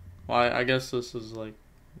 I guess this is like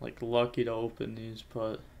lucky to open these,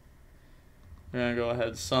 but we're gonna go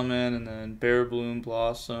ahead, summon, and then Bear Bloom,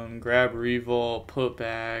 Blossom, grab Revolt, put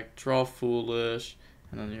back, draw Foolish,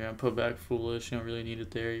 and then you're gonna put back Foolish. You don't really need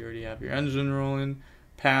it there. You already have your engine rolling.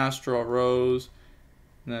 Pass, draw Rose,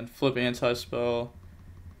 and then flip anti-spell.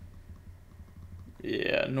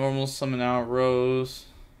 Yeah, normal summon out Rose.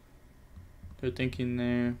 Good thinking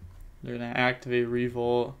there. They're gonna activate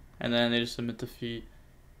Revolt, and then they just submit defeat.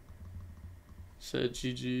 Said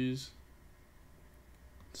GG's.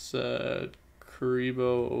 Said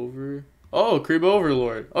Karibo over. Oh, Karibo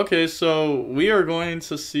Overlord. Okay, so we are going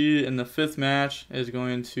to see in the 5th match is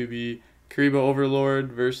going to be Karibo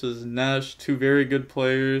Overlord versus Nesh. 2 very good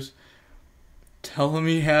players. Tell him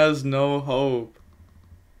he has no hope.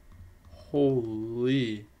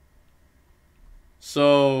 Holy.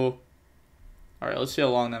 So, alright, let's see how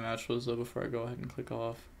long that match was though before I go ahead and click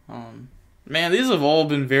off. Man, these have all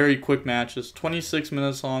been very quick matches. 26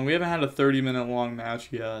 minutes long. We haven't had a 30-minute long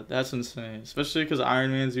match yet. That's insane. Especially because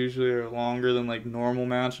Ironmans usually are longer than like normal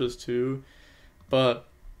matches too. But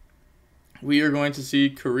we are going to see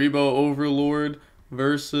Karibo Overlord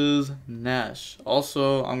versus Nesh.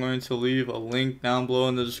 Also, I'm going to leave a link down below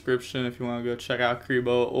in the description if you want to go check out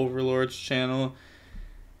Karibo Overlord's channel.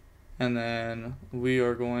 And then we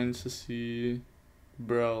are going to see...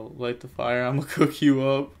 Bro, light the fire. I'm gonna cook you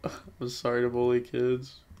up. I'm sorry to bully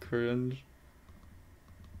kids. Cringe.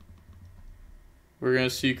 We're gonna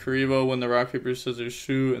see Karibo win the rock, paper, scissors,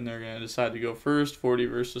 shoot, and they're gonna decide to go first. 40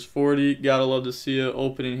 versus 40. Gotta love to see it.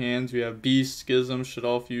 Opening hands. We have Beast, Schism,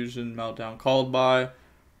 Shaddoll Fusion, Meltdown called by.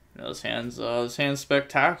 You know, this hand's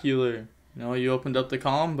spectacular. You know, you opened up the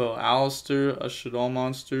combo: Alistair, a Shaddoll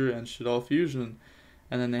monster, and Shaddoll fusion.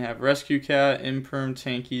 And then they have Rescue Cat, Imperm,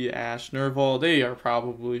 Tanky, Ash, Nerval. They are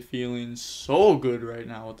probably feeling so good right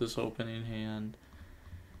now with this opening hand.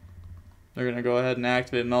 They're going to go ahead and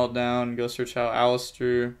activate Meltdown, go search out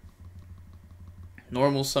Alistair,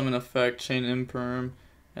 normal summon effect, chain Imperm,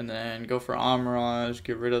 and then go for Amirage,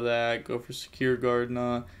 get rid of that, go for Secure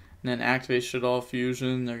Gardna, and then activate Shaddoll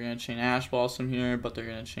Fusion. They're going to chain Ash Blossom here, but they're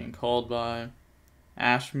going to chain Called by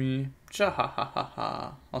Ashme.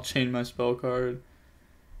 Jahahaha. I'll chain my spell card.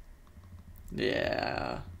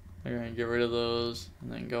 Yeah, they're going to get rid of those,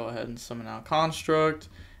 and then go ahead and summon out Construct,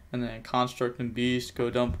 and then Construct and Beast, go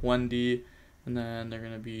dump Wendy, and then they're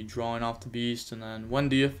going to be drawing off the Beast, and then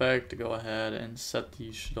Wendy effect to go ahead and set the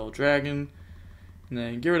Shaddoll Dragon, and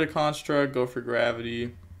then get rid of Construct, go for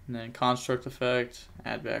Gravity, and then Construct effect,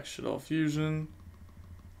 add back Shaddoll Fusion,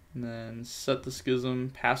 and then set the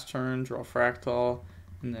Schism, pass turn, draw Fractal,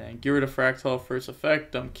 and then get rid of Fractal first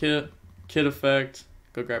effect, dump Kit effect,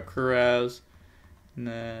 go grab Kuraz, and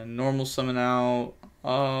then normal summon out.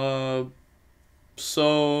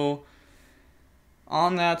 So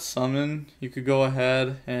on that summon, you could go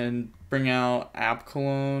ahead and bring out App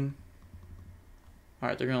Cologne.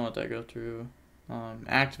 Alright, they're gonna let that go through.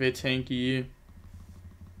 Activate Tanky,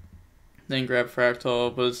 then grab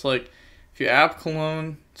Fractal, but it's like, if you App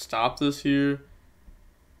Cologne, stop this here,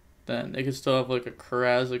 then they could still have like a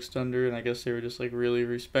Kuraz extender, and I guess they were just like really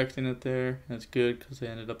respecting it there. And it's good because they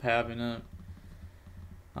ended up having it.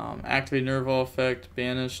 Activate Nerval effect,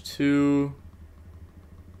 banish 2.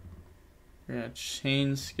 We're gonna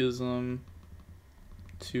chain Schism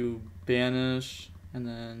to banish, and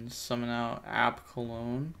then summon out App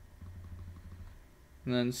Cologne,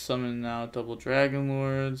 and then summon out Double Dragon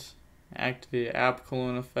Lords. Activate App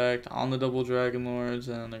Cologne effect on the Double Dragon Lords,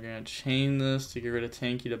 and then they're going to chain this to get rid of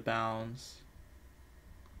Tanky to bounce.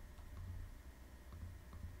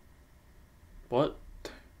 What?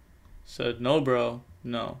 Said no, bro.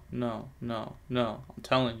 No. I'm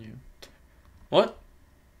telling you. What?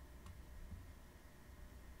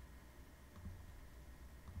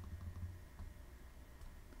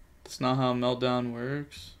 That's not how Meltdown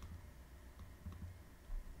works.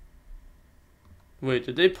 Wait,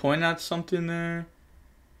 did they point at something there?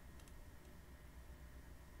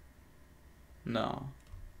 No.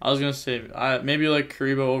 I was gonna say, maybe like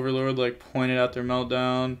Karibo Overlord like pointed at their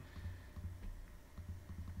Meltdown.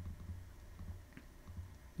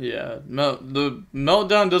 Yeah, the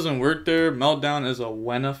Meltdown doesn't work there. Meltdown is a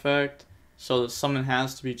when effect, so the summon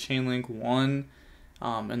has to be Chainlink 1,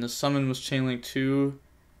 and the summon was Chainlink 2,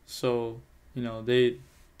 so you know they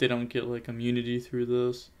don't get like immunity through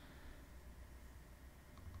this.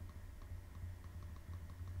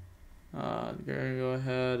 Gonna go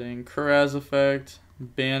ahead and Kuraz effect,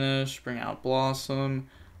 banish, bring out Blossom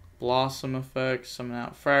effect, summon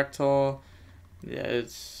out Fractal. Yeah,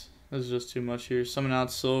 it's just too much here. Summon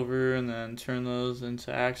out Silver, and then turn those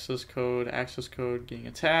into access code getting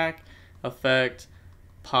attack, effect,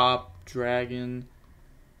 pop, dragon.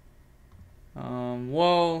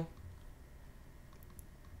 Well,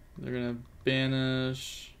 they're gonna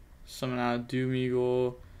banish, summon out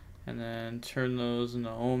Doomeagle, and then turn those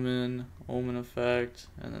into Omen effect,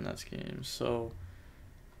 and then that's game. So,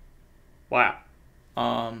 wow.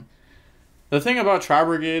 The thing about Tri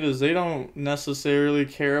Brigade is they don't necessarily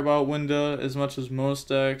care about Winda as much as most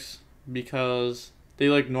decks, because they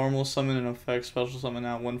like normal summon an effect, special summon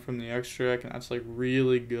out one from the extract, and that's like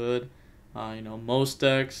really good. You know, most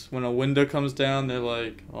decks, when a Winda comes down, they're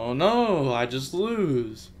like, oh no, I just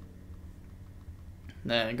lose.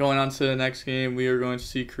 Then going on to the next game, we are going to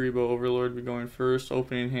see Karibo Overlord be going first.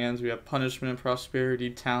 Opening hands, we have Punishment, Prosperity,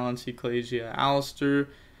 Talents, Ecclesia, Alistair.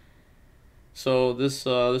 So this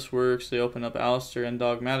works. They open up Alistair and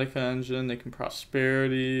Dogmatica Engine. They can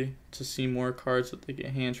Prosperity to see more cards that they get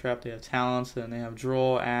hand trapped. They have Talents, and then they have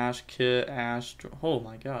Droll, Ash, Kit, Ash. Oh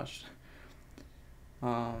my gosh.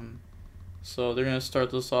 So they're gonna start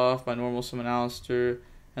this off by normal summon Alistair,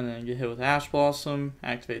 and then get hit with Ash Blossom.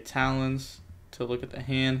 Activate Talents to look at the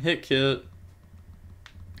hand, hit Kit.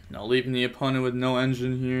 Now leaving the opponent with no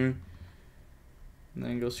engine here. And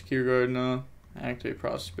then go Secure Gardna, activate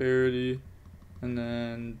Prosperity, and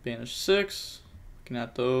then banish 6. Looking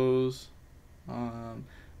at those. We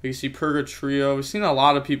can see Purgatrio. We've seen a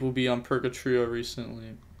lot of people be on Purgatrio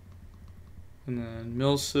recently. And then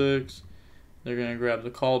mill 6. They're gonna grab the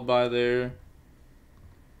Called by there.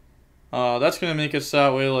 That's gonna make us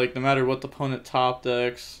that way, like no matter what the opponent top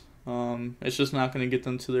decks, It's just not going to get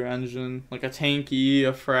them to their engine. Like a Tanky,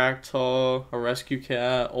 a Fractal, a Rescue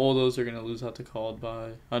Cat, all those are going to lose out to Called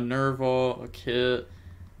By. A Nerval, a Kit,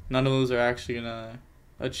 none of those are actually going to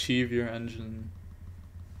achieve your engine.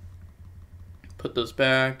 Put those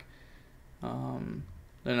back.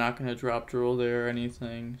 They're not going to drop Droll there or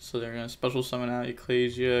anything, so they're going to special summon out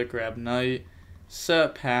Ecclesia, grab Knight,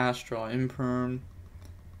 set, pass, draw Imperm,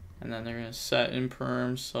 and then they're going to set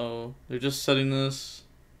Imperm, so they're just setting this.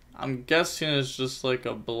 I'm guessing it's just like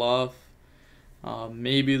a bluff.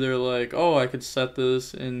 Maybe they're like, oh, I could set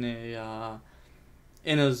this in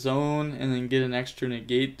a zone and then get an extra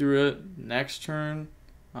negate through it next turn,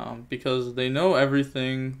 because they know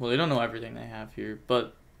everything. Well, they don't know everything they have here,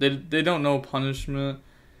 but they don't know punishment.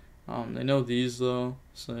 They know these though,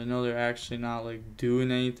 so they know they're actually not like doing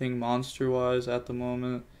anything monster wise at the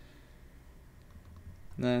moment.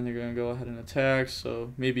 And then they're gonna go ahead and attack,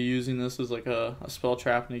 so maybe using this as like a spell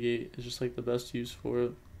trap negate is just like the best use for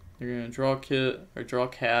it. They're gonna draw Kit or draw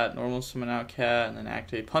Cat, normal summon out Cat, and then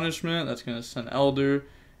activate punishment. That's gonna send Elder,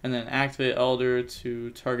 and then activate Elder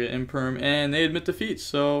to target Imperm, and they admit defeat.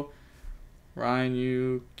 So Ryan,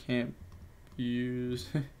 you can't use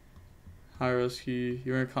Hi Rusky,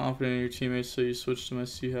 you weren't confident in your teammates, so you switched to my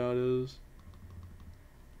see how it is.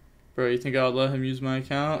 Bro, you think I would let him use my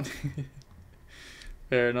account?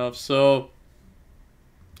 Fair enough. So,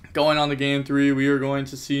 going on to game 3, we are going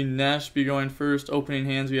to see Nesh be going first. Opening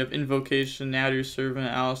hands, we have Invocation, Nadir Servant,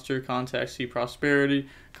 Alistair, Contact C, Prosperity.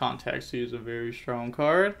 Contact C is a very strong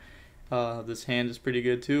card. This hand is pretty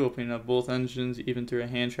good too, opening up both engines. Even through a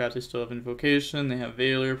hand trap, they still have Invocation. They have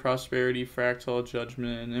Valor, Prosperity, Fractal,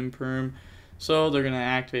 Judgment, and Imperm. So they're going to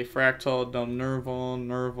activate Fractal, dump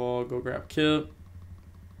Nerval, go grab Kit.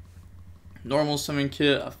 Normal summon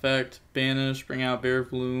Kit, effect, banish, bring out Bear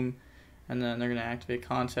Bloom, and then they're going to activate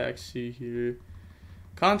Contact C here.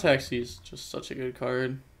 Contact C is just such a good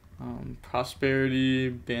card. Prosperity,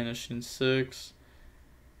 banishing 6.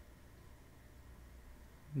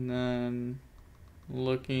 And then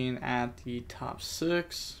looking at the top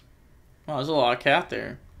 6. Wow, there's a lot of Cat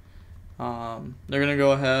there. They're going to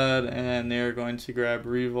go ahead and they're going to grab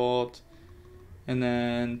Revolt and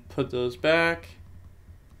then put those back.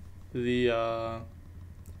 The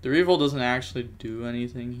Revolt doesn't actually do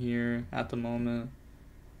anything here at the moment.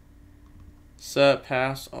 Set,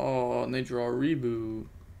 pass, oh, and they draw a Reboot.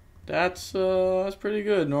 That's pretty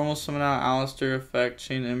good. Normal summon out Alistair, effect,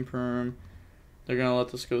 chain Imperm. They're going to let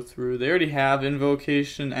this go through. They already have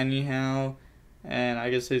Invocation anyhow. And I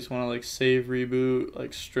guess they just want to like save Reboot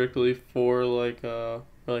like strictly for like a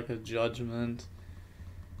Judgment.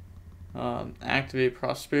 Activate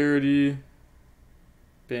Prosperity,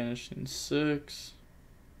 banishing 6.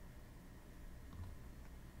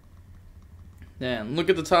 Then look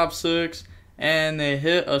at the top 6, and they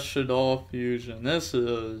hit a Shaddoll Fusion. This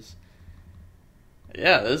is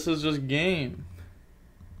just game.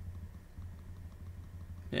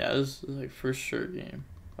 Yeah, this is like for sure game.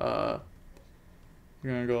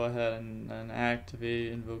 You're going to go ahead and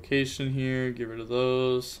activate Invocation here, get rid of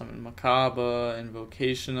those, summon Makaba,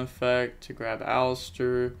 Invocation effect to grab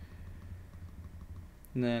Alistair,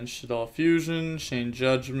 and then Shaddoll Fusion, Chain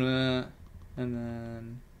Judgment, and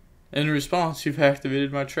then in response you've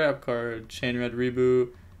activated my trap card, Chain Red Reboot.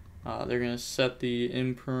 They're going to set the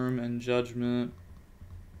Imperm and Judgment,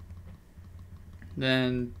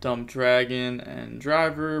 then dump Dragon and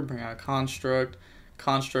Driver, bring out Construct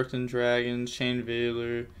and Dragon, Chain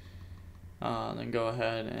Valor, then go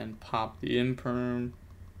ahead and pop the Imperm,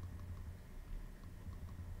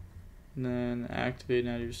 and then activate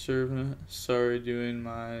Nadir Servant. Sorry, doing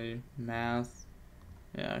my math.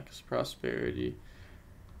 Yeah, because Prosperity.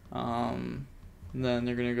 Then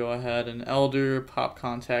they're going to go ahead and Elder, pop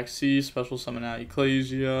Contact C, special summon out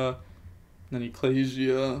Ecclesia, then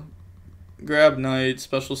Ecclesia, grab Knight,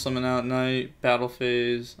 special summon out Knight, battle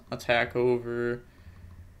phase, attack over,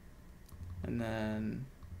 and then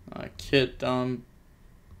Kit dump.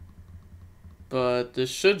 But this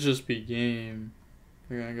should just be game.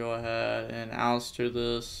 We're going to go ahead and Alistair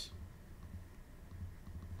this.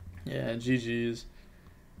 Yeah, GG's.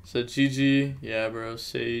 So GG, yeah bro,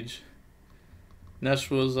 Sage. Nesh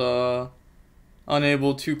was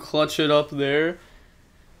unable to clutch it up there.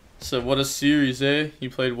 So what a series, eh? He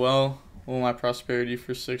played well. Well, my Prosperity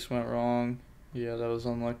for 6 went wrong. Yeah, that was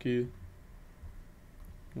unlucky.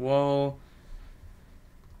 Well,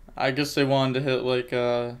 I guess they wanted to hit like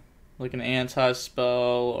an anti-spell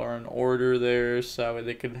or an order there, so that way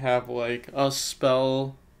they could have like a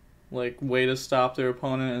spell like way to stop their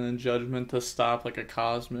opponent, and then Judgment to stop like a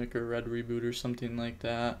Cosmic or Red Reboot or something like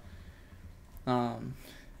that.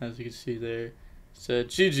 As you can see there. Said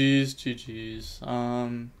GG's.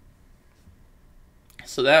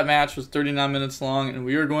 So that match was 39 minutes long, and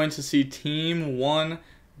we are going to see Team 1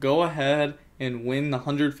 go ahead and win the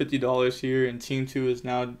 $150 here, and Team 2 is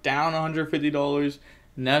now down $150.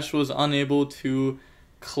 Nesh was unable to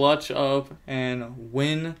clutch up and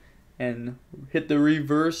win and hit the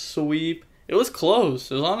reverse sweep. It was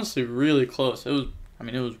close. It was honestly really close. It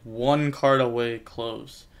was one card away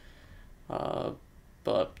close.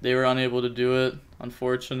 But they were unable to do it.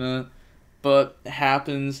 Unfortunate. But it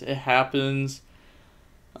happens. It happens.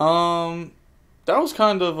 That was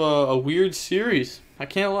kind of a weird series. I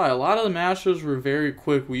can't lie. A lot of the matches were very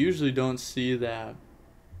quick. We usually don't see that.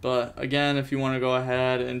 But again, if you want to go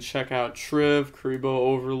ahead and check out Triv, Karibo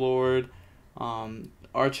Overlord,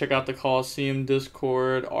 or check out the Colloseum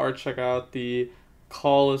Discord, or check out the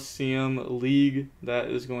Colloseum League that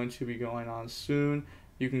is going to be going on soon,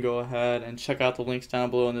 you can go ahead and check out the links down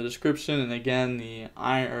below in the description. And again, the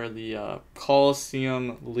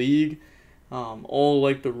Colloseum League, all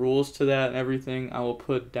like the rules to that and everything, I will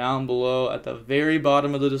put down below at the very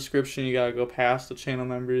bottom of the description. You gotta go past the channel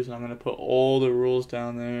members, and I'm gonna put all the rules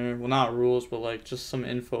down there. Well, not rules, but like just some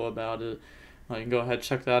info about it. You can go ahead and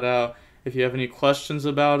check that out. If you have any questions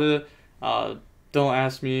about it, don't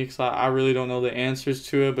ask me, because I really don't know the answers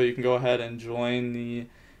to it, but you can go ahead and join the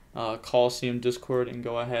Colloseum Discord and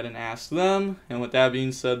go ahead and ask them. And with that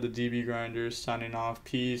being said, the DB Grinders signing off.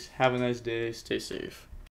 Peace. Have a nice day. Stay safe.